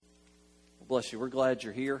Bless you. We're glad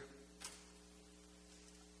you're here.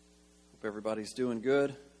 Hope everybody's doing good.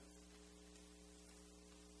 You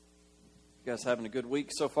guys having a good week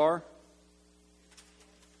so far?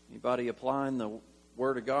 Anybody applying the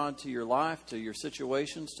Word of God to your life, to your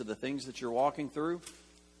situations, to the things that you're walking through?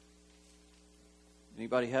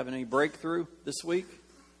 Anybody having any breakthrough this week?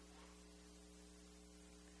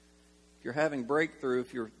 If you're having breakthrough,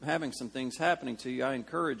 if you're having some things happening to you, I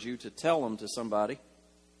encourage you to tell them to somebody.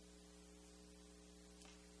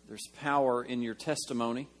 There's power in your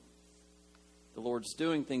testimony. The Lord's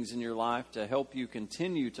doing things in your life to help you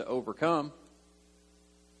continue to overcome.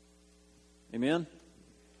 Amen?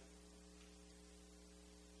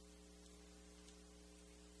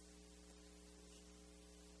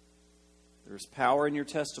 There's power in your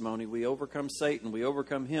testimony. We overcome Satan. We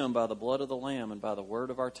overcome him by the blood of the Lamb and by the word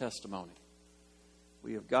of our testimony.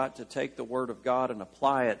 We have got to take the Word of God and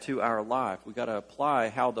apply it to our life. We've got to apply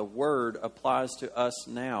how the Word applies to us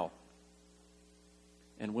now.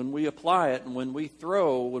 And when we apply it and when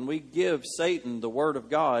we give Satan the Word of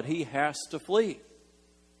God, he has to flee. I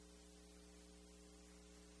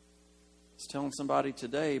was telling somebody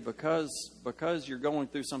today, because you're going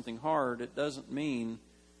through something hard, it doesn't mean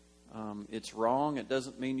it's wrong. It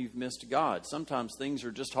doesn't mean you've missed God. Sometimes things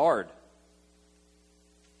are just hard.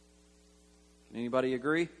 Anybody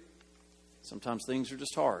agree? Sometimes things are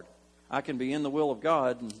just hard. I can be in the will of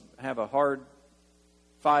God and have a hard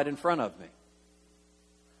fight in front of me.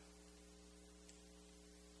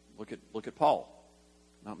 Look at Paul.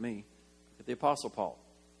 Not me. Look at the Apostle Paul.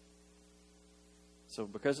 So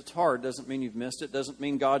because it's hard doesn't mean you've missed it. Doesn't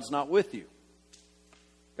mean God's not with you.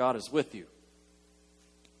 God is with you.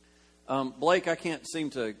 Blake, I can't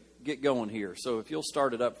seem to get going here. So if you'll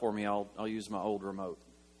start it up for me, I'll use my old remote.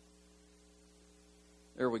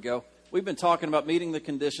 There we go. We've been talking about meeting the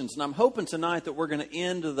conditions, and I'm hoping tonight that we're going to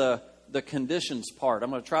end the conditions part.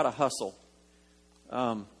 I'm going to try to hustle.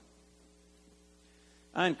 I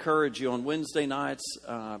encourage you on Wednesday nights,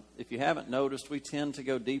 if you haven't noticed, we tend to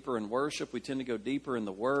go deeper in worship. We tend to go deeper in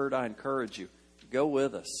the Word. I encourage you, go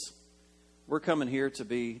with us. We're coming here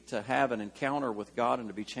to have an encounter with God and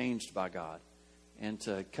to be changed by God. And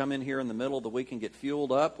to come in here in the middle of the week and get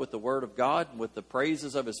fueled up with the Word of God, with the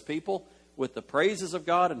praises of His people, with the praises of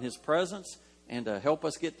God and His presence, and to help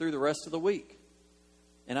us get through the rest of the week.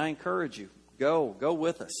 And I encourage you, go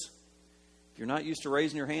with us. If you're not used to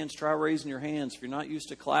raising your hands, try raising your hands. If you're not used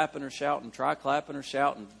to clapping or shouting, try clapping or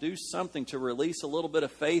shouting. Do something to release a little bit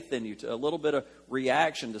of faith in you, a little bit of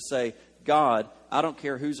reaction to say, God, I don't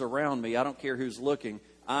care who's around me. I don't care who's looking.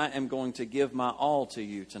 I am going to give my all to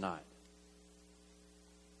you tonight.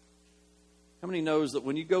 How many knows that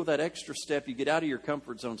when you go that extra step, you get out of your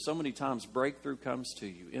comfort zone, so many times breakthrough comes to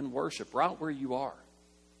you in worship, right where you are.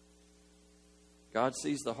 God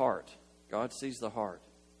sees the heart. God sees the heart.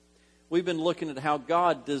 We've been looking at how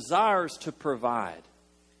God desires to provide.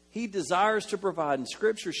 He desires to provide. And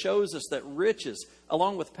Scripture shows us that riches,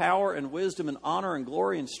 along with power and wisdom and honor and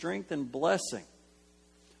glory and strength and blessing,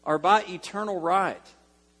 are by eternal right.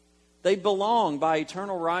 They belong by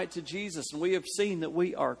eternal right to Jesus. And we have seen that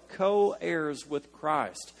we are co-heirs with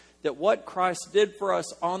Christ. That what Christ did for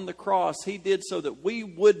us on the cross, He did so that we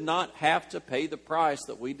would not have to pay the price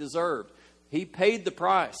that we deserved. He paid the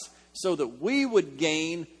price so that we would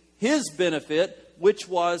gain His benefit, which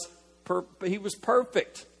was He was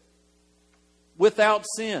perfect, without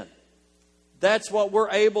sin. That's what we're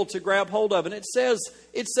able to grab hold of. And it says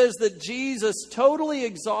that Jesus totally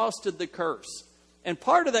exhausted the curse. And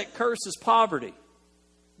part of that curse is poverty.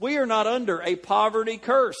 We are not under a poverty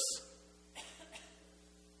curse.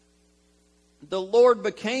 The Lord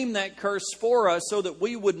became that curse for us so that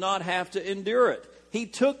we would not have to endure it. He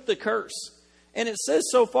took the curse. And it says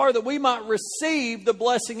so far that we might receive the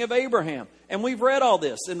blessing of Abraham. And we've read all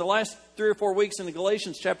this in the last 3 or 4 weeks in the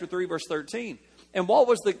Galatians chapter 3, verse 13. And what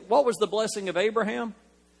was the blessing of Abraham?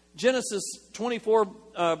 Genesis 24,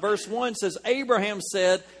 verse 1 says,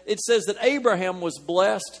 it says that Abraham was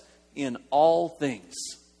blessed in all things.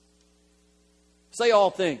 Say all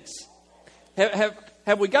things.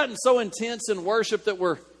 Have we gotten so intense in worship that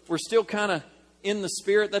we're still kind of in the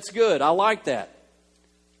Spirit? That's good. I like that.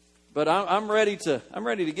 But I'm ready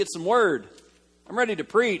to get some word. I'm ready to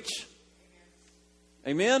preach.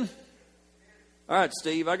 Amen? All right,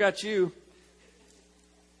 Steve, I got you.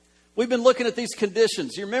 We've been looking at these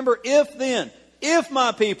conditions. You remember, if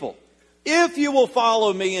my people, if you will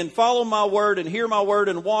follow me and follow my word and hear my word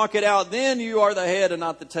and walk it out, then you are the head and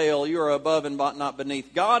not the tail. You are above and not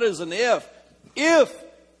beneath. God is an if.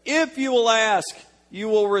 If you will ask, you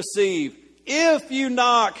will receive. If you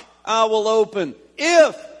knock, I will open.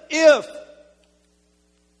 If,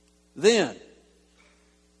 then.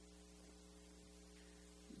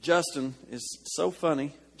 Justin is so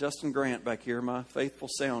funny. Justin Grant back here, my faithful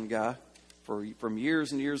sound guy from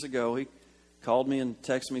years and years ago. He called me and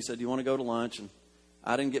texted me, said, "Do you want to go to lunch?" And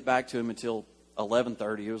I didn't get back to him until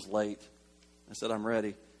 11:30. It was late. I said, "I'm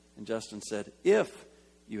ready." And Justin said, "If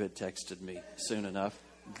you had texted me soon enough,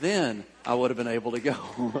 then I would have been able to go."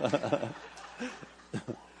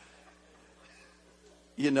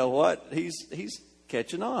 You know what? He's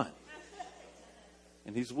catching on.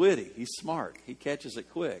 And he's witty. He's smart. He catches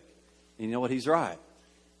it quick. And you know what? He's right.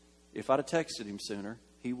 If I'd have texted him sooner,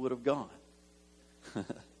 he would have gone.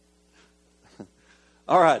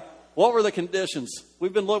 All right. What were the conditions?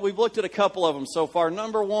 We've looked at a couple of them so far.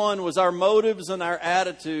 Number one was our motives and our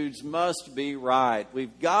attitudes must be right.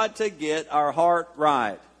 We've got to get our heart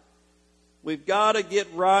right. We've got to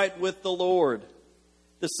get right with the Lord.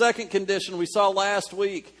 The second condition we saw last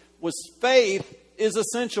week was faith is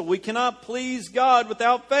essential. We cannot please God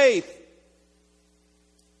without faith.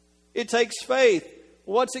 It takes faith.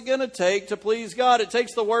 What's it going to take to please God? It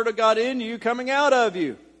takes the Word of God in you coming out of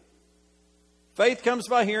you. Faith comes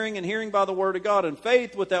by hearing, and hearing by the Word of God. And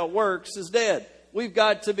faith without works is dead. We've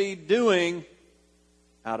got to be doing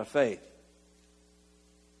out of faith.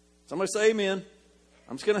 Somebody say amen.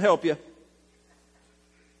 I'm just going to help you.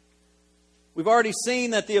 We've already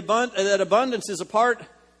seen that abundance is a part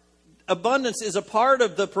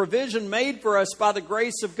of the provision made for us by the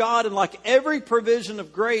grace of God. And like every provision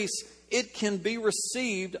of grace, it can be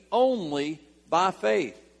received only by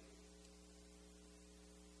faith.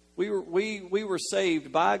 We were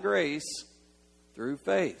saved by grace through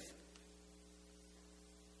faith.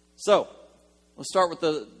 So, let's start with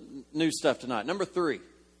the new stuff tonight. Number 3.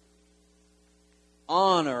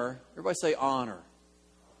 Honor. Everybody say honor.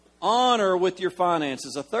 Honor with your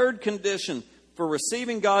finances. A third condition for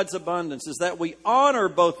receiving God's abundance is that we honor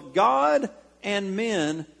both God and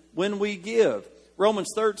men when we give. Romans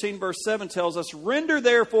 13 verse 7 tells us, "Render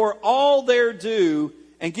therefore all their due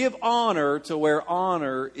and give honor to where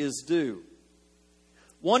honor is due."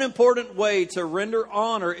 One important way to render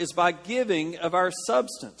honor is by giving of our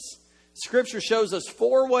substance. Scripture shows us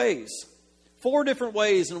 4 different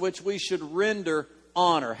ways in which we should render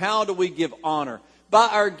honor. How do we give honor? By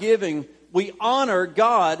our giving, we honor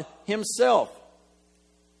God Himself.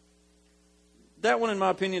 That one, in my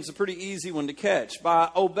opinion, is a pretty easy one to catch. By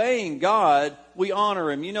obeying God, we honor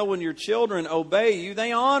Him. You know, when your children obey you,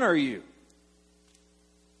 they honor you.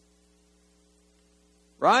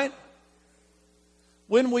 Right?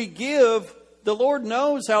 When we give, the Lord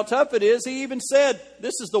knows how tough it is. He even said,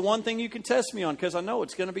 "This is the one thing you can test me on because I know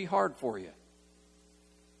it's going to be hard for you.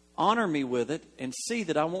 Honor me with it and see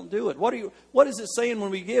that I won't do it." What is it saying when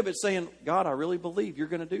we give? It's saying, "God, I really believe you're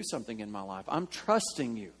going to do something in my life. I'm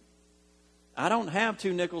trusting you. I don't have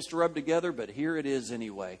 2 nickels to rub together, but here it is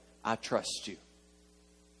anyway. I trust you."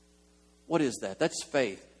 What is that? That's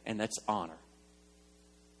faith, and that's honor.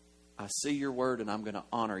 I see your word, and I'm going to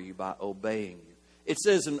honor you by obeying you. It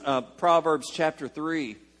says in Proverbs chapter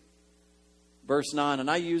 3, verse 9,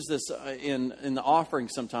 and I use this in the offering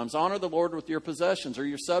sometimes. "Honor the Lord with your possessions," or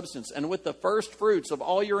your substance, "and with the first fruits of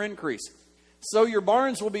all your increase. So your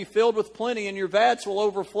barns will be filled with plenty, and your vats will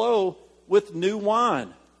overflow with new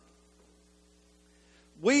wine."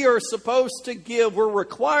 We are supposed to give, we're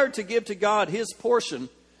required to give to God His portion,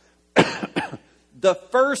 the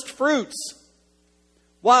first fruits.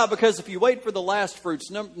 Why? Because if you wait for the last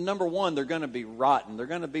fruits, number one, they're going to be rotten. They're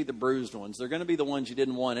going to be the bruised ones. They're going to be the ones you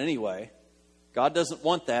didn't want anyway. God doesn't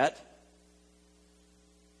want that.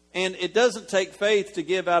 And it doesn't take faith to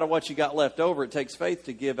give out of what you got left over. It takes faith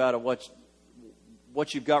to give out of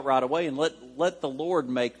what you've got right away and let the Lord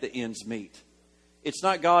make the ends meet. It's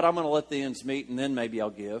not, "God, I'm going to let the ends meet and then maybe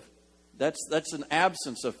I'll give." That's an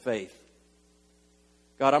absence of faith.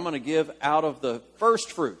 God, I'm going to give out of the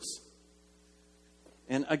first fruits.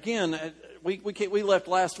 And again, we left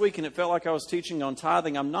last week and it felt like I was teaching on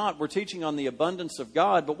tithing. I'm not. We're teaching on the abundance of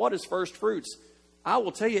God. But what is first fruits? I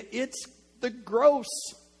will tell you, it's the gross.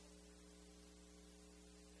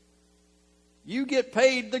 You get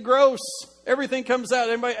paid the gross. Everything comes out.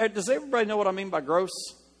 Does everybody know what I mean by gross?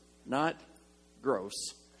 Not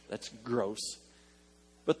gross. That's gross.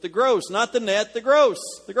 But the gross, not the net, the gross.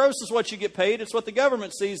 The gross is what you get paid. It's what the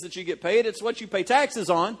government sees that you get paid. It's what you pay taxes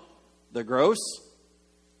on. The gross.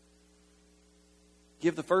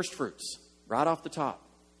 Give the first fruits right off the top.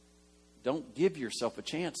 Don't give yourself a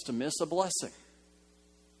chance to miss a blessing.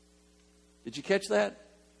 Did you catch that?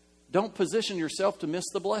 Don't position yourself to miss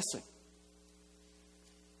the blessing.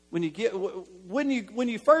 When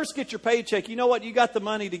you first get your paycheck, you know what? You got the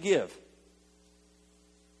money to give.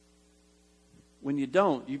 When you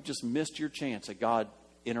don't, you've just missed your chance at God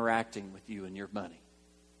interacting with you and your money.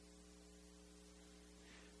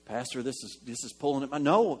 Pastor, this is pulling at my...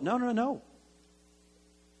 No.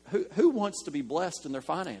 Who wants to be blessed in their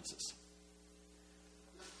finances?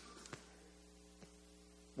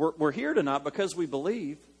 We're here tonight because we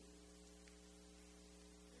believe.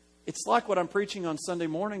 It's like what I'm preaching on Sunday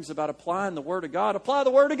mornings about applying the Word of God. Apply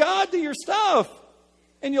the Word of God to your stuff,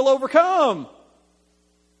 and you'll overcome.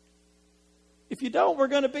 If you don't, we're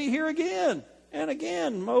going to be here again and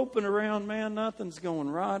again, moping around, man, nothing's going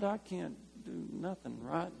right. I can't do nothing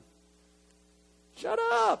right. Shut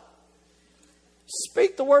up.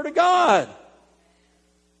 Speak the Word of God.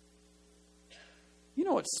 You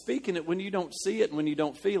know what speaking it when you don't see it and when you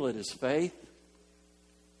don't feel it is faith.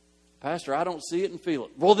 Pastor, I don't see it and feel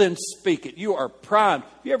it. Well, then speak it. You are primed.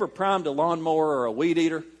 Have you ever primed a lawnmower or a weed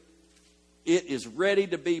eater? It is ready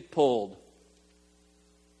to be pulled.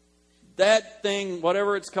 That thing,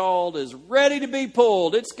 whatever it's called, is ready to be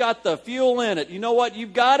pulled. It's got the fuel in it. You know what?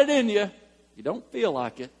 You've got it in you. You don't feel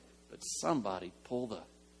like it, but somebody pull the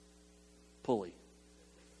pulley.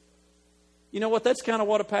 You know what? That's kind of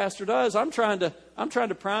what a pastor does. I'm trying to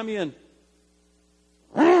prime you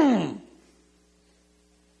and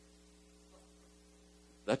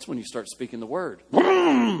that's when you start speaking the word.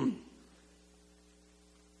 Can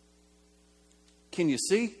you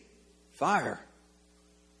see? Fire.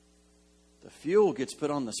 The fuel gets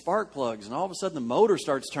put on the spark plugs, and all of a sudden the motor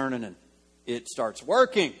starts turning and it starts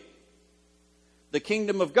working. The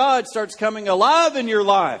kingdom of God starts coming alive in your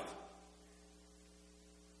life.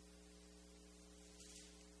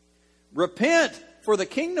 Repent, for the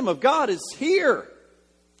kingdom of God is here.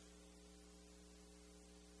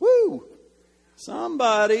 Woo!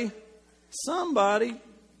 Somebody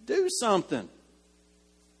do something.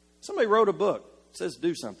 Somebody wrote a book. It says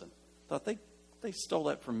do something. Thought they stole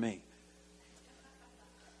that from me.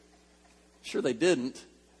 Sure they didn't.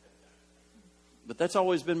 But that's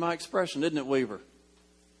always been my expression, isn't it, Weaver?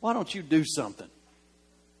 Why don't you do something?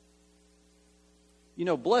 You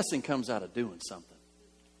know, blessing comes out of doing something.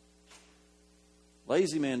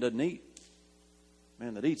 Lazy man doesn't eat.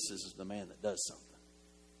 Man that eats is the man that does something.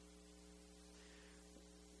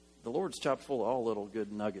 The Lord's chopped full of all little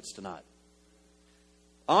good nuggets tonight.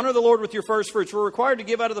 Honor the Lord with your first fruits. We're required to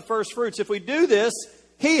give out of the first fruits. If we do this,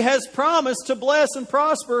 He has promised to bless and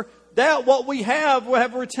prosper that what we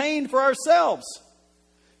have retained for ourselves.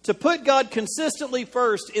 To put God consistently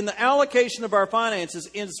first in the allocation of our finances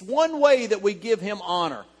is one way that we give Him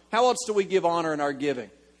honor. How else do we give honor in our giving?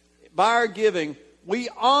 By our giving, we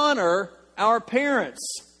honor our parents.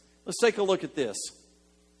 Let's take a look at this.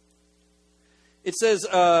 It says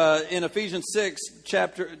in Ephesians 6,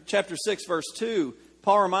 chapter 6, verse 2,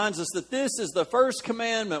 Paul reminds us that this is the first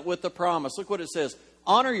commandment with the promise. Look what it says.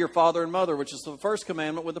 Honor your father and mother, which is the first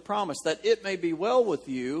commandment with the promise, that it may be well with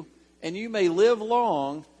you and you may live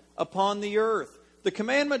long upon the earth. The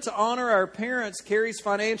commandment to honor our parents carries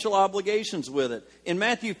financial obligations with it. In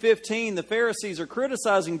Matthew 15, the Pharisees are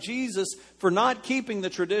criticizing Jesus for not keeping the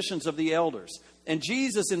traditions of the elders. And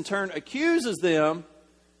Jesus, in turn, accuses them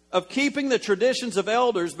of keeping the traditions of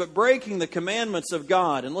elders but breaking the commandments of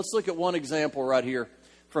God. And let's look at one example right here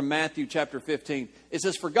from Matthew chapter 15. It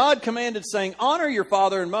says, "For God commanded, saying, honor your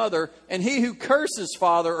father and mother, and he who curses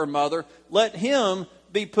father or mother, let him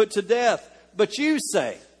be put to death. But you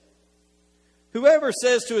say, whoever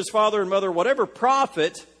says to his father and mother, whatever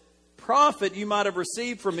profit you might have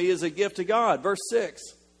received from me is a gift to God." Verse 6.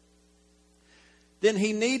 "Then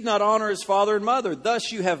he need not honor his father and mother.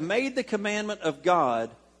 Thus you have made the commandment of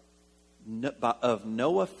God of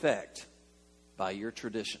no effect by your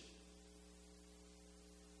tradition."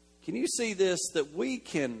 Can you see this? That we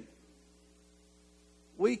can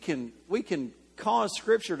cause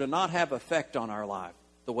Scripture to not have effect on our life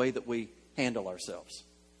the way that we handle ourselves.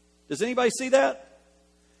 Does anybody see that?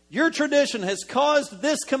 Your tradition has caused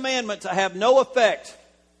this commandment to have no effect.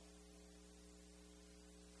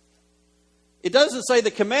 It doesn't say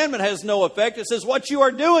the commandment has no effect. It says what you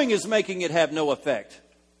are doing is making it have no effect.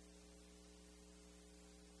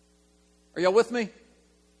 Are y'all with me?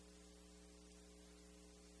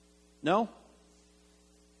 No?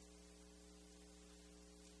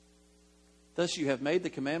 Thus you have made the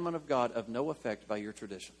commandment of God of no effect by your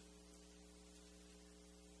tradition.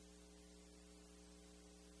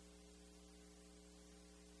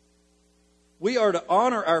 We are to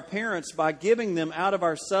honor our parents by giving them out of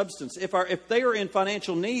our substance. If they are in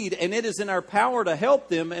financial need and it is in our power to help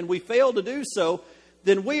them and we fail to do so,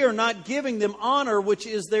 then we are not giving them honor which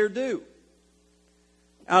is their due.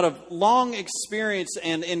 Out of long experience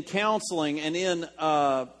and in counseling and in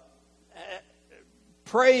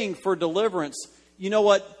praying for deliverance, you know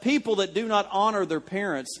what? People that do not honor their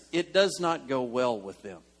parents, it does not go well with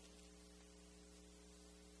them.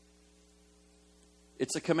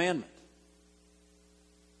 It's a commandment.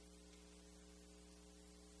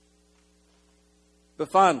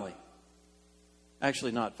 But finally,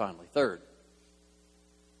 actually not finally, third,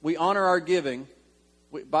 we honor our giving.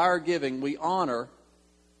 By our giving, we honor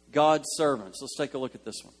God's servants. Let's take a look at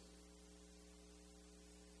this one.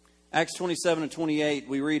 Acts 27 and 28,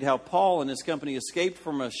 we read how Paul and his company escaped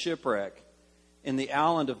from a shipwreck in the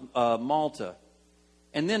island of Malta.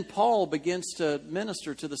 And then Paul begins to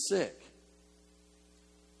minister to the sick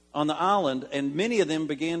on the island, and many of them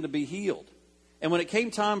began to be healed. And when it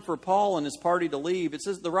came time for Paul and his party to leave, it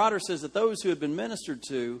says, the writer says that those who had been ministered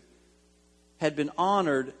to had been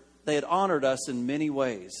honored. They had honored us in many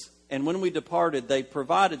ways. And when we departed, they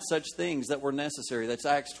provided such things that were necessary. That's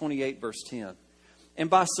Acts 28, verse 10. And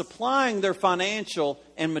by supplying their financial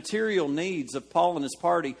and material needs of Paul and his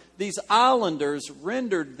party, these islanders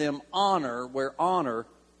rendered them honor where honor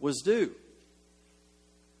was due.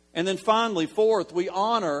 And then finally, fourth, we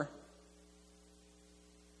honor,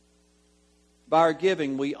 by our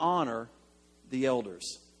giving, we honor the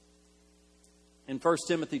elders. In 1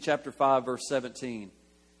 Timothy chapter 5, verse 17,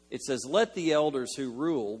 it says, "Let the elders who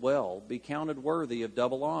rule well be counted worthy of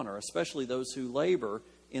double honor, especially those who labor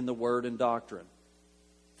in the word and doctrine.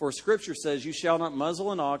 For Scripture says, 'You shall not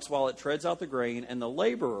muzzle an ox while it treads out the grain, and the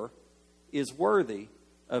laborer is worthy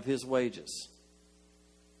of his wages.'"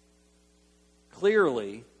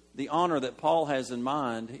 Clearly, the honor that Paul has in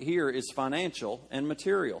mind here is financial and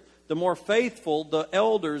material. The more faithful the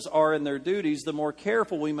elders are in their duties, the more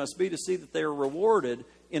careful we must be to see that they are rewarded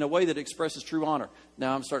in a way that expresses true honor.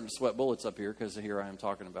 Now, I'm starting to sweat bullets up here because here I am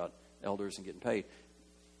talking about elders and getting paid.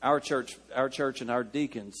 Our church and our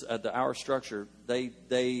deacons, our structure,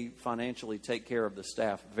 they financially take care of the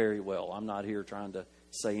staff very well. I'm not here trying to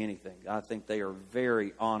say anything. I think they are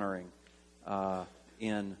very honoring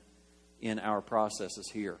in our processes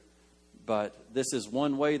here. But this is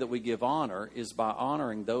one way that we give honor, is by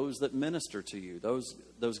honoring those that minister to you,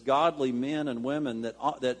 those godly men and women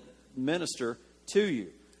that minister to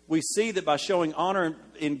you. We see that by showing honor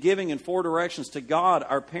in giving in four directions: to God,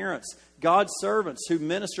 our parents, God's servants who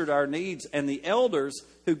minister to our needs, and the elders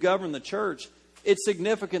who govern the church. It's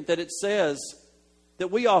significant that it says,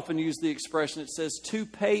 that we often use the expression, it says to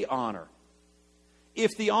pay honor.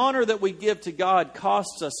 If the honor that we give to God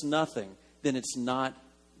costs us nothing, then it's not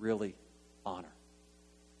really honor.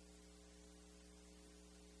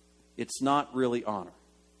 It's not really honor.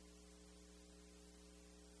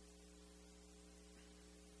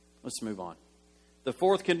 Let's move on. The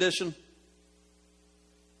fourth condition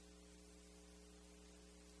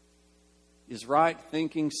is right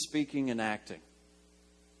thinking, speaking, and acting.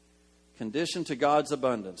 Condition to God's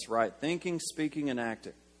abundance: right thinking, speaking, and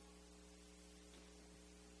acting.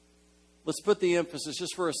 Let's put the emphasis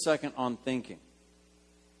just for a second on thinking.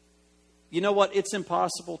 You know what? It's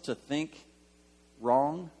impossible to think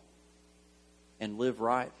wrong and live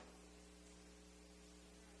right.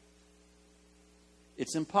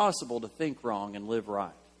 It's impossible to think wrong and live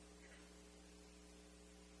right.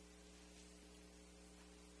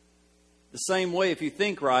 The same way, if you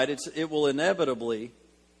think right, it will inevitably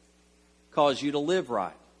cause you to live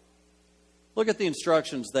right. Look at the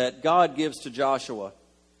instructions that God gives to Joshua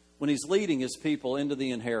when he's leading his people into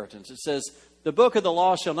the inheritance. It says, "The book of the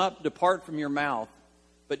law shall not depart from your mouth,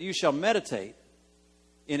 but you shall meditate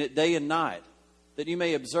in it day and night, that you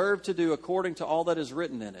may observe to do according to all that is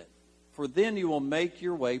written in it. For then you will make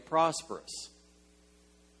your way prosperous,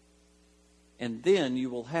 and then you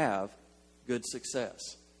will have good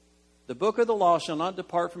success. The book of the law shall not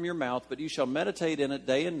depart from your mouth, but you shall meditate in it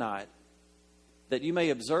day and night, that you may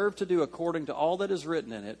observe to do according to all that is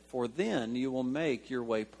written in it. For then you will make your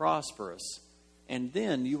way prosperous, and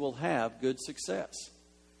then you will have good success."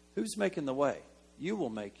 Who's making the way? You will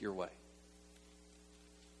make your way.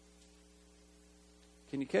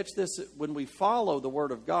 Can you catch this? When we follow the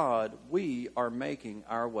Word of God, we are making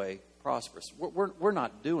our way prosperous. We're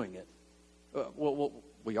not doing it.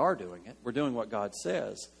 We are doing it. We're doing what God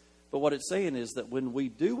says. But what it's saying is that when we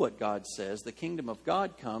do what God says, the kingdom of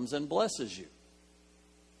God comes and blesses you.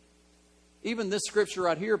 Even this scripture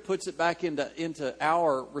right here puts it back into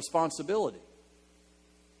our responsibility.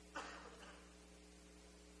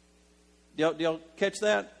 Do y'all catch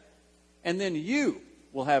that? And then you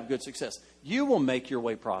will have good success. You will make your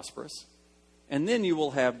way prosperous, and then you will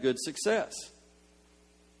have good success.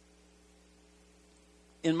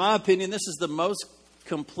 In my opinion, this is the most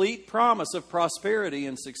complete promise of prosperity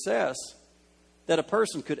and success that a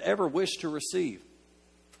person could ever wish to receive.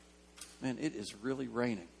 Man, it is really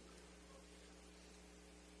raining.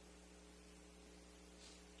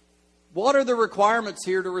 What are the requirements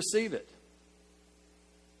here to receive it?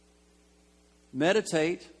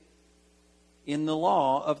 Meditate in the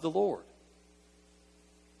law of the Lord.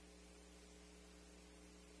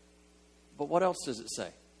 But what else does it say?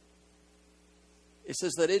 It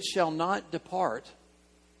says that it shall not depart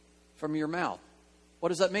from your mouth. What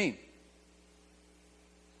does that mean?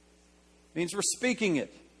 It means we're speaking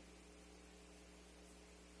it.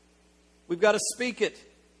 We've got to speak it.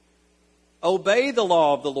 Obey the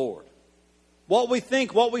law of the Lord. What we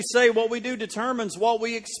think, what we say, what we do determines what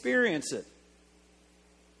we experience it.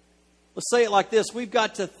 Let's say it like this. We've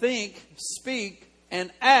got to think, speak,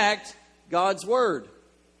 and act God's Word.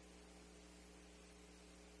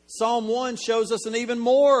 Psalm 1 shows us an even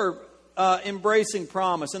more embracing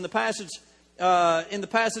promise. In the passage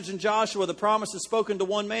in Joshua, the promise is spoken to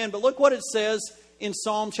one man. But look what it says in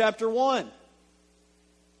Psalm chapter 1. I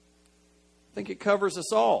think it covers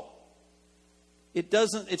us all.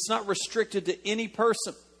 It's not restricted to any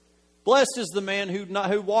person. Blessed is the man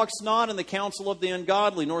who walks not in the counsel of the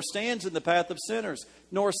ungodly, nor stands in the path of sinners,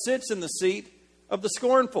 nor sits in the seat of the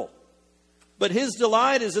scornful. But his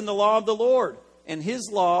delight is in the law of the Lord, and his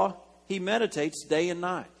law he meditates day and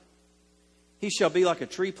night. He shall be like a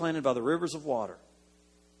tree planted by the rivers of water,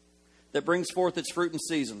 that brings forth its fruit in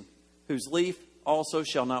season, whose leaf also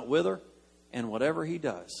shall not wither, and whatever he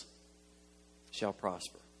does shall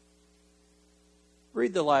prosper.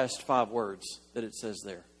 Read the last 5 words that it says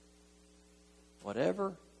there.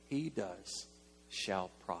 Whatever he does shall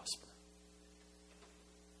prosper.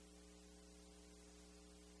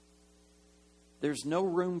 There's no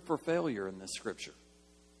room for failure in this scripture.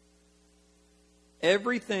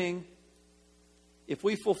 Everything, if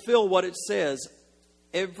we fulfill what it says,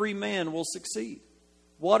 every man will succeed.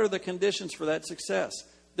 What are the conditions for that success?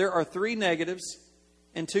 There are 3 negatives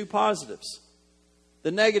and 2 positives.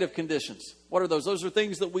 The negative conditions, what are those? Those are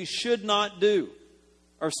things that we should not do,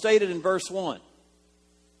 are stated in verse 1.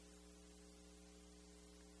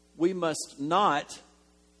 We must not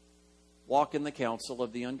walk in the counsel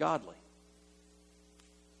of the ungodly,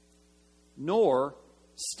 nor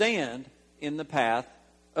stand in the path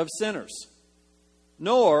of sinners,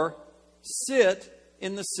 nor sit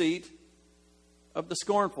in the seat of the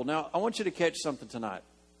scornful. Now, I want you to catch something tonight.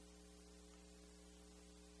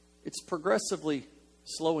 It's progressively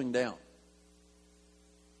slowing down.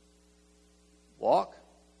 Walk,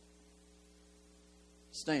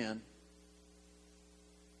 stand,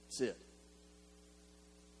 sit.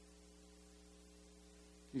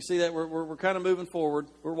 You see that? We're kind of moving forward.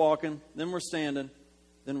 We're walking, then we're standing,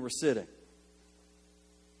 then we're sitting.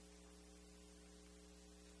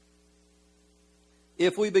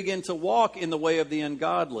 If we begin to walk in the way of the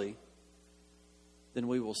ungodly, then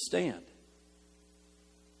we will stand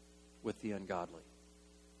with the ungodly.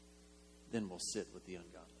 Then we'll sit with the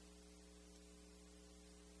ungodly.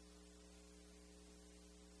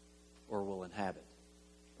 Or we'll inhabit,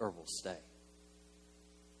 or we'll stay.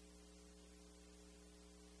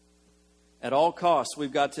 At all costs,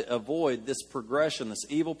 we've got to avoid this progression, this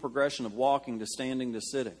evil progression of walking to standing to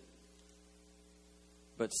sitting.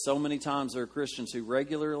 But so many times there are Christians who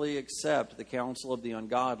regularly accept the counsel of the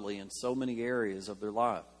ungodly in so many areas of their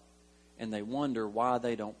life. And they wonder why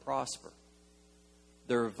they don't prosper.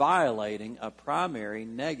 They're violating a primary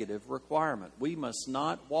negative requirement. We must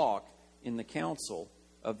not walk in the counsel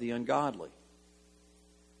of the ungodly.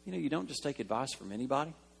 You know, you don't just take advice from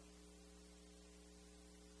anybody.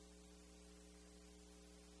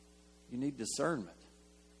 You need discernment.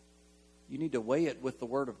 You need to weigh it with the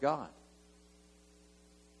Word of God.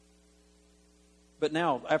 But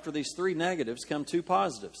now, after these 3 negatives, come 2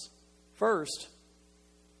 positives. First,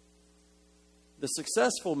 the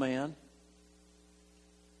successful man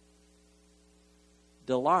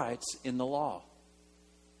delights in the law.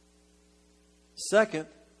 Second,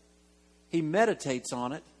 he meditates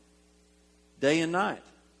on it day and night.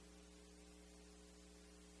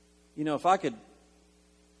 You know, if I could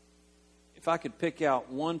pick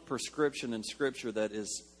out one prescription in Scripture that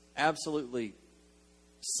is absolutely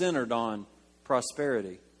centered on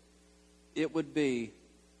prosperity, it would be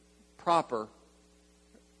proper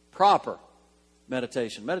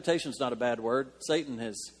meditation. Meditation's not a bad word. Satan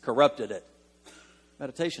has corrupted it.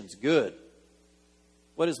 Meditation's good.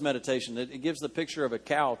 What is meditation? It gives the picture of a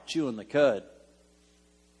cow chewing the cud.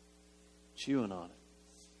 Chewing on it.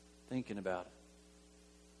 Thinking about it.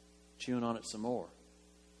 Chewing on it some more.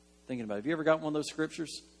 Thinking about it. Have you ever got one of those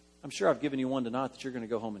scriptures? I'm sure I've given you one tonight that you're going to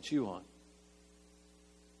go home and chew on.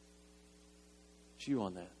 Chew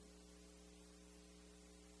on that.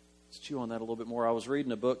 Let's chew on that a little bit more. I was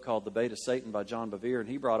reading a book called The Bait of Satan by John Bevere, and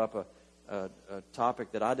he brought up a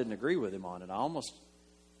topic that I didn't agree with him on, and I almost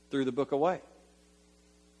threw the book away.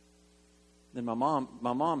 Then my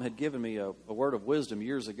mom had given me a word of wisdom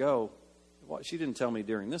years ago. She didn't tell me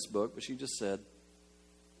during this book, but she just said,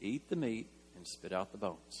 eat the meat and spit out the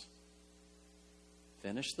bones.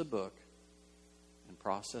 Finish the book and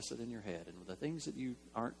process it in your head. And the things that you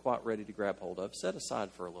aren't quite ready to grab hold of, set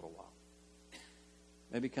aside for a little while.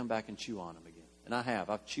 Maybe come back and chew on them again. And I have.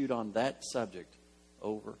 I've chewed on that subject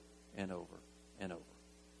over and over and over.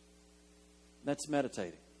 That's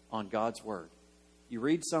meditating on God's Word. You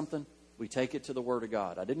read something, we take it to the Word of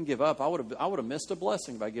God. I didn't give up. I would have missed a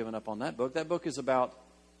blessing by giving up on that book. That book is about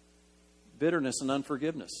bitterness and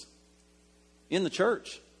unforgiveness in the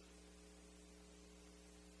church.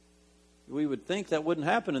 We would think that wouldn't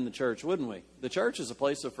happen in the church, wouldn't we? The church is a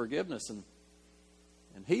place of forgiveness and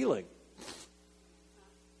healing.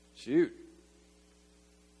 Shoot.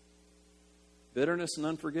 Bitterness and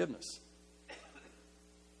unforgiveness.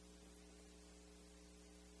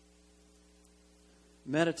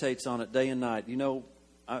 Meditates on it day and night. You know,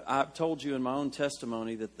 I've told you in my own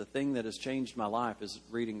testimony that the thing that has changed my life is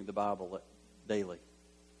reading the Bible daily.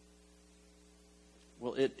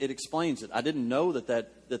 Well, it explains it. I didn't know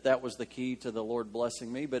that was the key to the Lord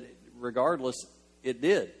blessing me, but regardless, it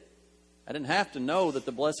did. I didn't have to know that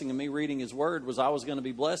the blessing of me reading His Word was I was going to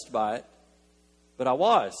be blessed by it, but I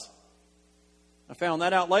was. I found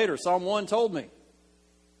that out later. Psalm 1 told me.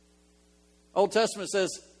 Old Testament says,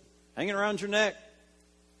 hanging around your neck.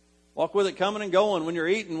 Walk with it coming and going, when you're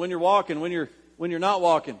eating, when you're walking, when you're not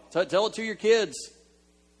walking. Tell it to your kids.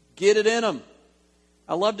 Get it in them.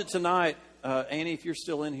 I loved it tonight. Annie, if you're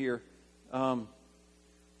still in here,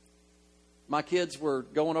 my kids were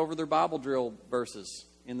going over their Bible drill verses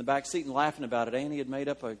in the back seat and laughing about it. Annie had made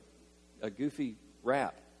up a goofy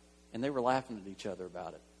rap, and they were laughing at each other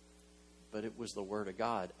about it. But it was the Word of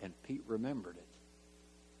God, and Pete remembered it.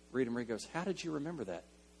 Rita Marie goes, how did you remember that?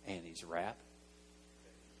 Annie's rap.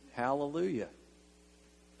 Hallelujah.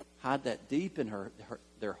 Hide that deep in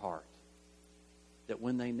their heart, that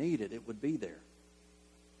when they need it, it would be there.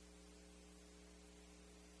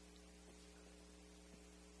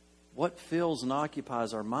 What fills and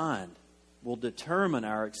occupies our mind will determine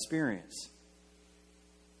our experience.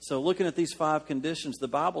 So looking at these 5 conditions, the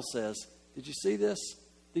Bible says, did you see this?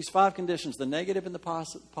 These 5 conditions, the negative and the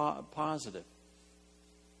positive.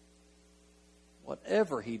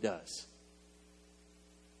 Whatever He does.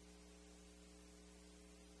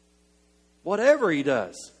 Whatever He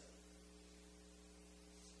does.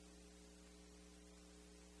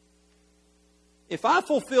 If I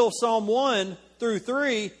fulfill Psalm 1 through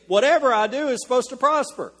 3, whatever I do is supposed to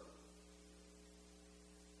prosper.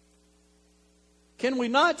 Can we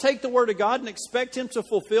not take the Word of God and expect Him to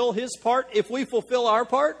fulfill His part if we fulfill our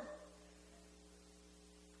part?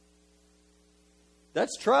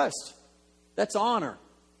 That's trust. That's honor.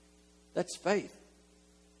 That's faith.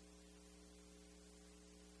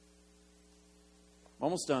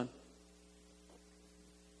 Almost done.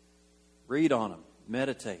 Read on them.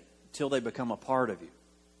 Meditate until they become a part of you.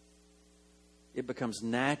 It becomes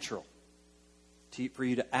natural for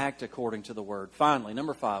you to act according to the Word. Finally,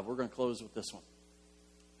 number 5, we're going to close with this one.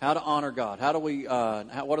 How to honor God. How do we?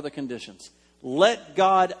 What are the conditions? Let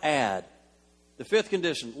God add. The 5th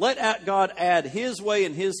condition. Let God add His way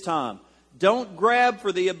and His time. Don't grab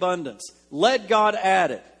for the abundance. Let God add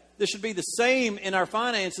it. This should be the same in our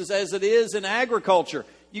finances as it is in agriculture.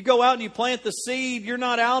 You go out and you plant the seed. You're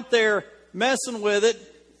not out there messing with it,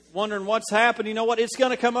 wondering what's happened. You know what? It's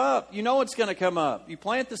going to come up. You know it's going to come up. You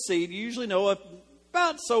plant the seed. You usually know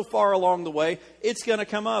about so far along the way, it's going to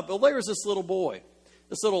come up. Well, there was this little boy.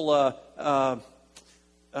 This little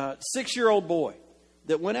 6-year-old boy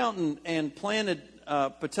that went out and planted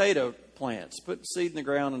potato plants, put seed in the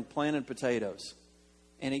ground and planted potatoes.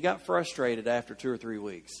 And he got frustrated after 2 or 3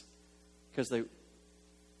 weeks because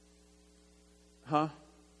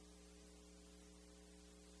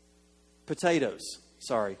potatoes.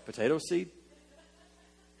 Sorry, potato seed?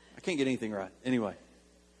 I can't get anything right. Anyway.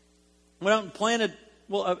 Went out and planted,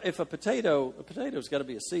 well, if a potato's got to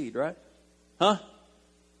be a seed, right? Huh?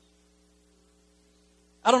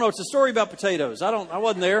 I don't know. It's a story about potatoes. I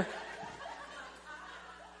wasn't there.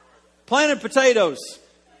 Planted potatoes.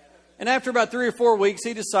 And after about 3 or 4 weeks,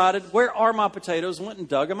 he decided, where are my potatoes? And went and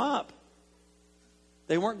dug them up.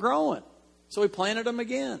 They weren't growing. So he planted them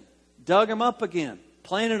again. Dug them up again.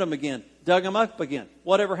 Planted them again. Dug them up again.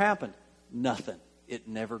 Whatever happened? Nothing. It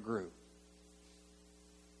never grew.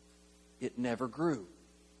 It never grew.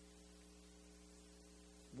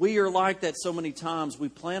 We are like that so many times. We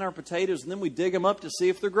plant our potatoes and then we dig them up to see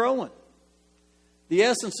if they're growing. The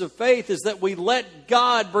essence of faith is that we let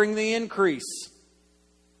God bring the increase.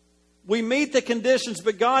 We meet the conditions,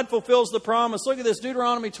 but God fulfills the promise. Look at this,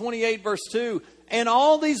 Deuteronomy 28, verse 2. And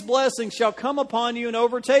all these blessings shall come upon you and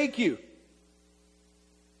overtake you.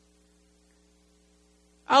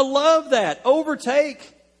 I love that. Overtake.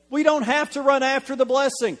 We don't have to run after the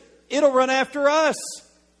blessing. It'll run after us.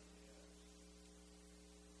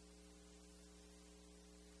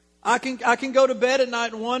 I can go to bed at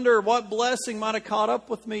night and wonder what blessing might have caught up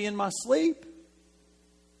with me in my sleep.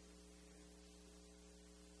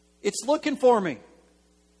 It's looking for me.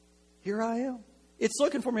 Here I am. It's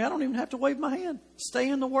looking for me. I don't even have to wave my hand. Stay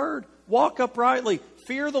in the Word. Walk uprightly.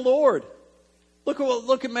 Fear the Lord.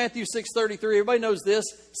 Look at Matthew 6:33. Everybody knows this.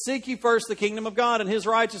 Seek ye first the kingdom of God and His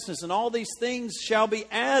righteousness, and all these things shall be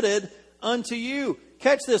added unto you.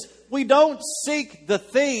 Catch this. We don't seek the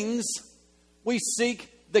things. We seek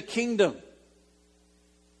the kingdom.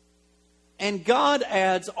 And God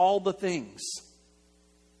adds all the things.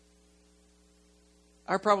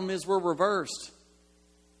 Our problem is we're reversed.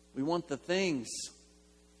 We want the things.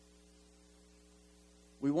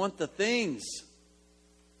 We want the things.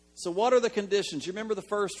 So what are the conditions? You remember the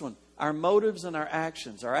first one. Our motives and our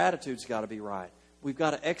actions. Our attitude's got to be right. We've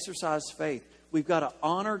got to exercise faith. We've got to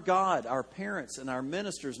honor God, our parents and our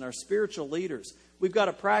ministers and our spiritual leaders. We've got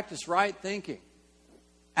to practice right thinking,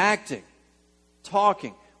 acting,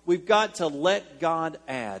 talking. We've got to let God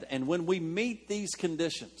add. And when we meet these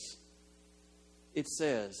conditions, it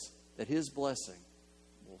says that His blessing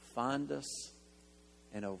will find us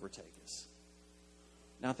and overtake us.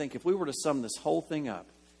 Now I think if we were to sum this whole thing up,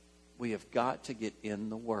 we have got to get in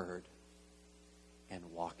the Word and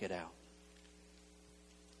walk it out.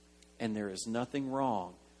 And there is nothing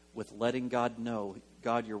wrong with letting God know,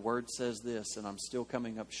 God, your Word says this, and I'm still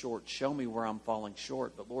coming up short. Show me where I'm falling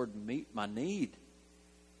short. But Lord, meet my need.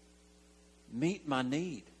 Meet my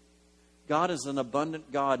need. God is an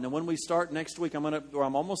abundant God. Now, when we start next week, I'm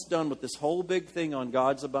almost done with this whole big thing on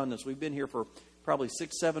God's abundance. We've been here for probably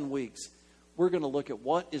 6-7 weeks. We're going to look at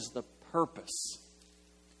what is the purpose.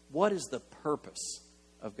 What is the purpose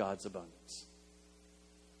of God's abundance?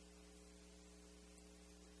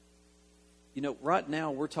 You know, right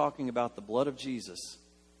now we're talking about the blood of Jesus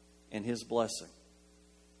and His blessing.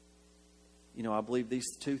 You know, I believe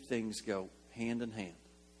these two things go hand in hand.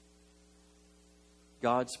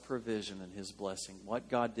 God's provision and His blessing. What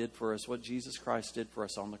God did for us, what Jesus Christ did for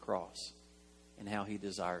us on the cross, and how He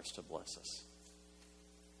desires to bless us.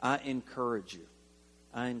 I encourage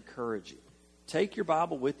you. Take your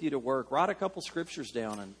Bible with you to work. Write a couple scriptures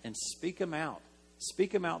down and speak them out.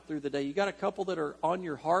 Speak them out through the day. You got a couple that are on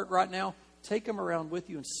your heart right now? Take them around with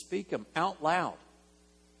you and speak them out loud.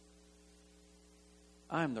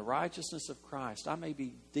 I am the righteousness of Christ. I may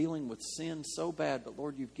be dealing with sin so bad, but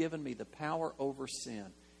Lord, you've given me the power over sin.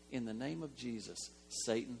 In the name of Jesus,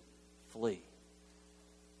 Satan, flee.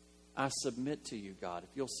 I submit to you, God. If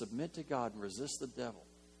you'll submit to God and resist the devil,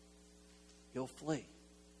 he'll flee.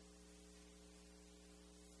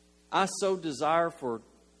 I so desire for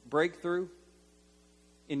breakthrough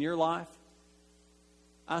in your life.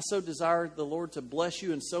 I so desire the Lord to bless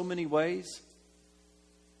you in so many ways.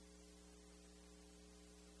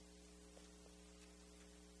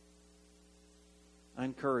 I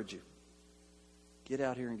encourage you. Get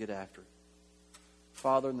out here and get after it.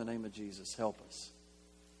 Father, in the name of Jesus, help us.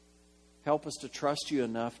 Help us to trust you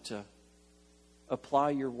enough to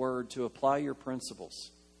apply your word, to apply your principles.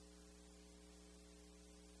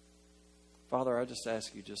 Father, I just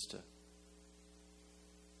ask you just to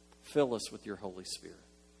fill us with your Holy Spirit.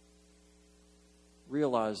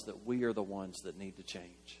 Realize that we are the ones that need to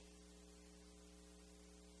change.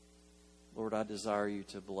 Lord, I desire you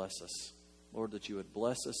to bless us. Lord, that you would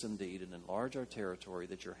bless us indeed and enlarge our territory,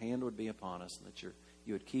 that your hand would be upon us, and that you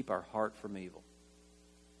would keep our heart from evil.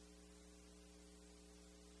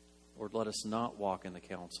 Lord, let us not walk in the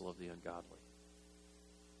counsel of the ungodly.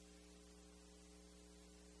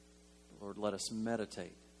 Lord, let us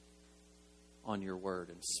meditate on your word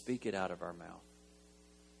and speak it out of our mouth.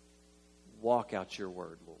 Walk out your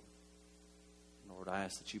word, Lord. Lord, I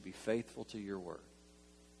ask that you be faithful to your word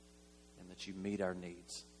and that you meet our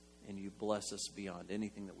needs and you bless us beyond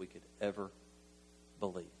anything that we could ever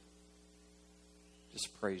believe.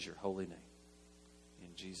 Just praise your holy name.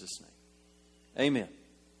 In Jesus' name. Amen.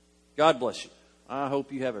 God bless you. I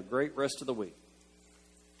hope you have a great rest of the week.